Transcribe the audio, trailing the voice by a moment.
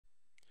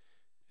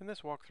In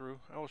this walkthrough,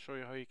 I will show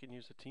you how you can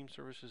use the Team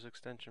Services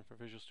extension for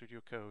Visual Studio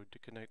Code to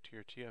connect to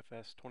your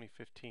TFS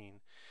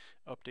 2015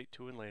 Update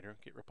to and Later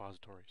Git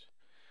repositories.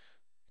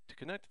 To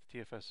connect to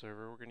the TFS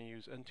server, we're going to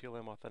use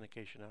NTLM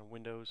authentication on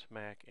Windows,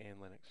 Mac, and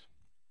Linux.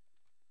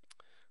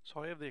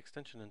 So I have the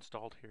extension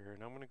installed here,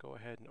 and I'm going to go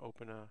ahead and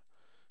open a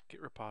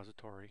Git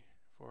repository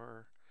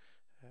for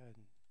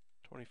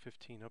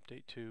 2015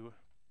 Update 2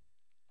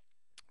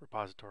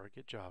 repository,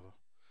 Git Java.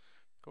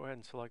 Go ahead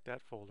and select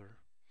that folder.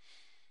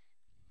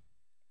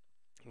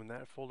 When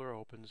that folder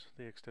opens,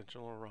 the extension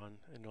will run,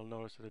 and you'll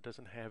notice that it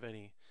doesn't have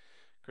any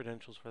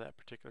credentials for that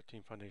particular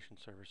Team Foundation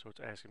server, so it's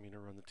asking me to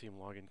run the team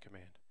login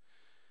command.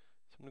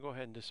 So I'm going to go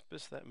ahead and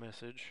dismiss that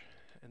message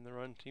and then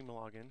run team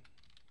login.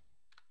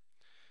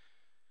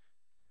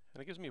 And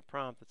it gives me a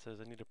prompt that says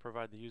I need to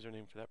provide the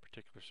username for that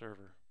particular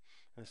server.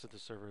 And this is the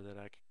server that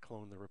I could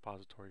clone the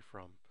repository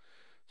from.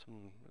 So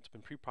it's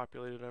been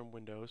pre-populated on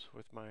Windows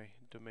with my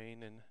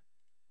domain and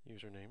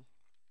username.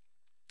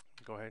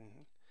 Go ahead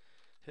and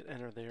hit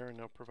enter there,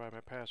 and I'll provide my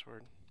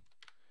password.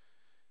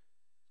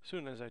 As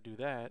soon as I do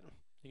that,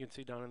 you can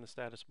see down in the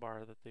status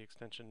bar that the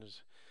extension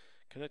is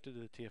connected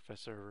to the TFS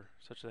server,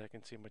 such that I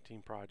can see my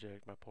team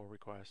project, my pull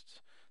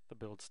requests, the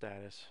build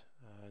status,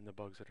 and the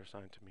bugs that are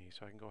assigned to me.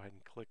 So I can go ahead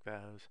and click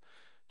those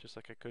just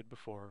like I could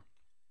before.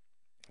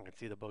 I can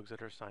see the bugs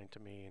that are assigned to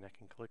me, and I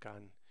can click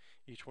on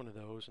each one of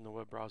those, and the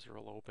web browser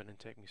will open and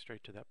take me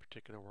straight to that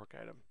particular work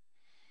item.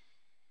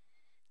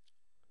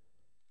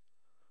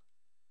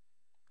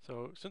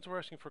 So since we're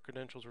asking for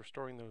credentials, we're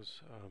storing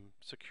those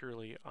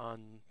securely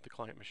on the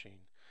client machine.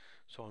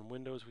 So on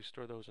Windows, we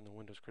store those in the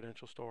Windows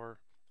Credential Store.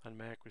 On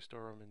Mac, we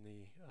store them in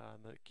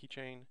the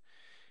keychain.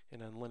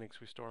 And on Linux,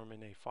 we store them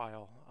in a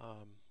file,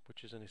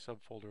 which is in a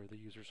subfolder of the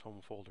user's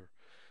home folder.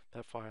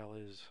 That file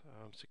is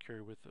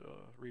secured with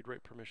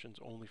read-write permissions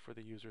only for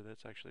the user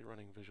that's actually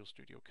running Visual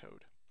Studio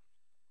Code.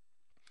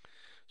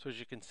 So as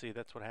you can see,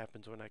 that's what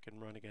happens when I can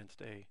run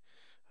against a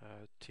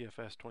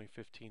TFS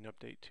 2015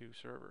 Update 2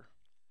 server.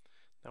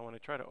 Now when I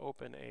try to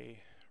open a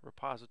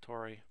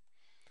repository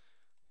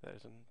that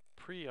is in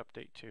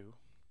pre-Update 2,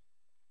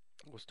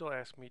 it will still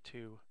ask me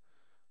to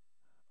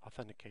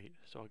authenticate.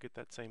 So I'll get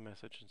that same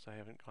message since I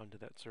haven't gone to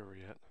that server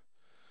yet.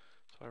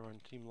 So I run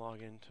team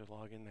login to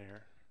log in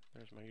there.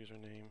 There's my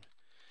username,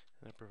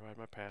 and I provide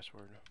my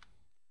password.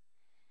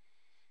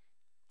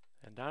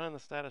 And down in the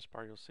status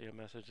bar, you'll see a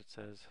message that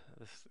says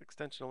this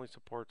extension only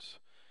supports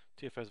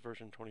TFS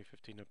version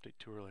 2015 Update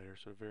 2 or later,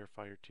 so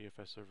verify your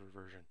TFS server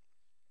version.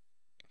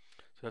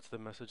 So that's the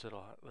message that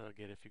I'll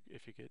get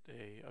if you get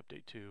a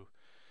Update 2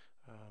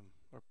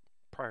 or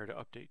prior to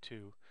Update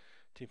 2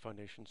 Team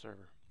Foundation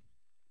server.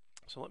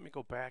 So let me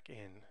go back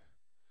in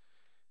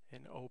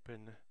and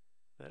open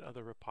that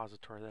other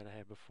repository that I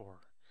had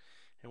before.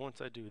 And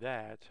once I do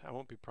that, I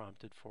won't be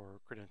prompted for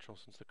credentials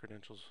since the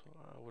credentials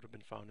would have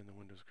been found in the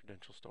Windows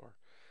Credential Store.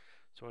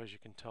 So as you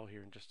can tell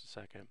here in just a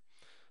second,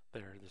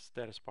 there the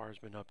status bar has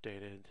been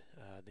updated,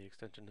 the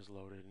extension is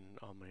loaded, and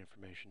all my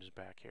information is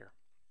back here.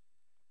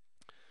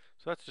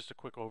 So that's just a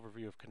quick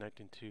overview of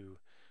connecting to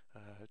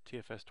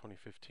TFS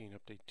 2015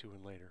 Update 2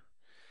 and later.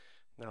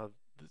 Now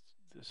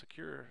the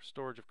secure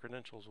storage of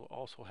credentials will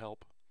also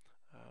help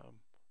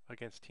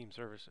against team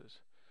services.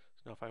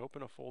 So now if I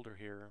open a folder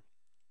here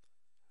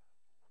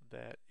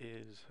that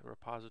is a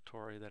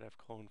repository that I've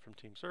cloned from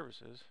team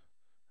services,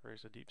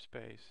 raise a deep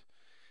space,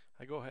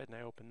 I go ahead and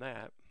I open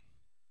that.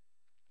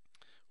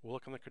 We'll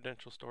look in the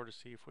credential store to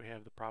see if we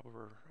have the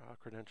proper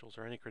credentials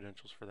or any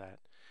credentials for that.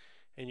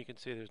 And you can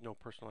see there's no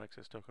personal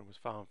access token was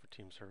found for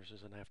team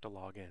services, and I have to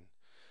log in.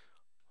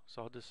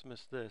 So I'll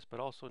dismiss this,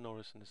 but also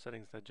notice in the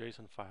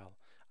settings.json file,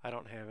 I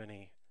don't have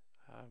any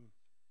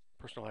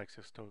personal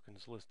access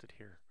tokens listed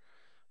here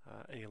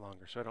any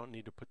longer. So I don't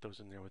need to put those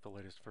in there with the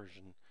latest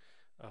version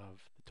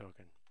of the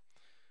token.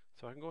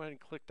 So I can go ahead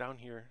and click down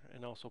here,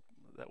 and also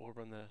that will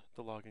run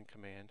the login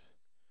command.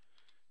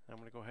 I'm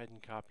going to go ahead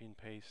and copy and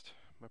paste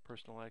my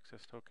personal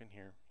access token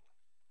here.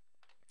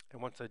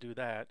 And once I do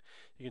that,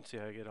 you can see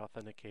I get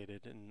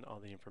authenticated and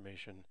all the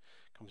information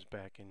comes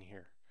back in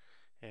here.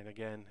 And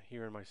again,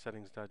 here in my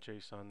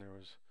settings.json, there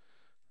was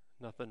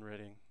nothing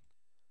written.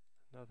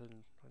 I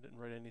didn't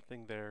write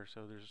anything there,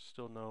 so there's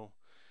still no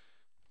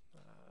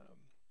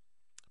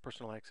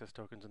personal access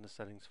tokens in the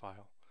settings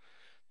file.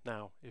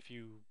 Now, if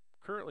you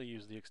currently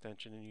use the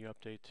extension and you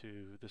update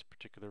to this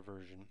particular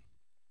version,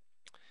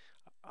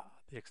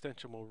 the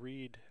extension will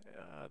read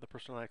the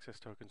personal access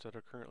tokens that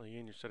are currently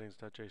in your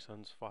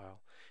settings.json's file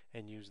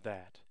and use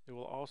that. It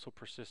will also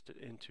persist it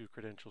into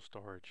credential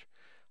storage.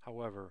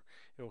 However,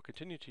 it will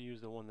continue to use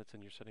the one that's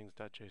in your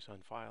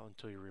settings.json file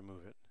until you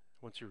remove it.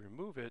 Once you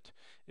remove it,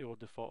 it will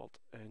default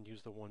and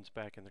use the ones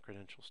back in the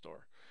credential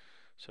store.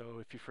 So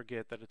if you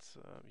forget that it's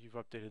you've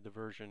updated the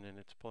version and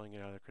it's pulling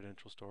it out of the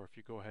credential store, if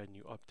you go ahead and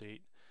you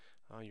update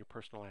your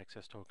personal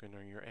access token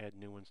or you add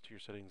new ones to your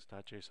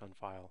settings.json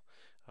file,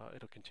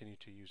 it'll continue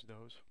to use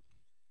those.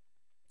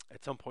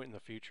 At some point in the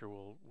future,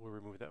 we'll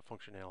remove that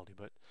functionality,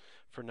 but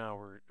for now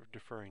we're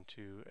deferring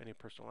to any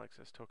personal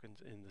access tokens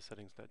in the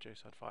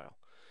settings.json file.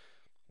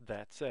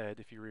 That said,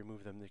 if you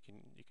remove them,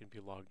 you can be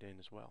logged in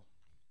as well.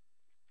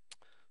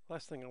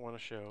 Last thing I want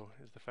to show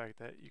is the fact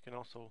that you can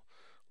also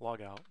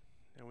log out.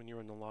 And when you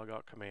run the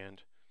logout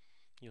command,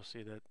 you'll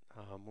see that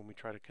when we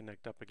try to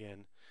connect up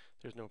again,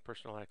 there's no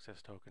personal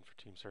access token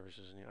for team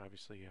services, and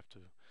obviously you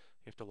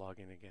have to log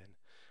in again.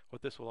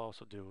 What this will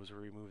also do is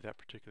remove that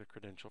particular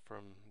credential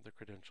from the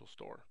credential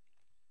store.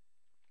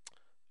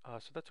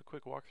 So that's a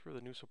quick walkthrough of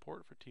the new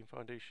support for Team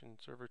Foundation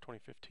Server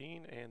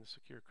 2015 and the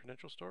Secure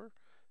Credential Store.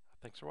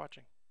 Thanks for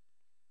watching.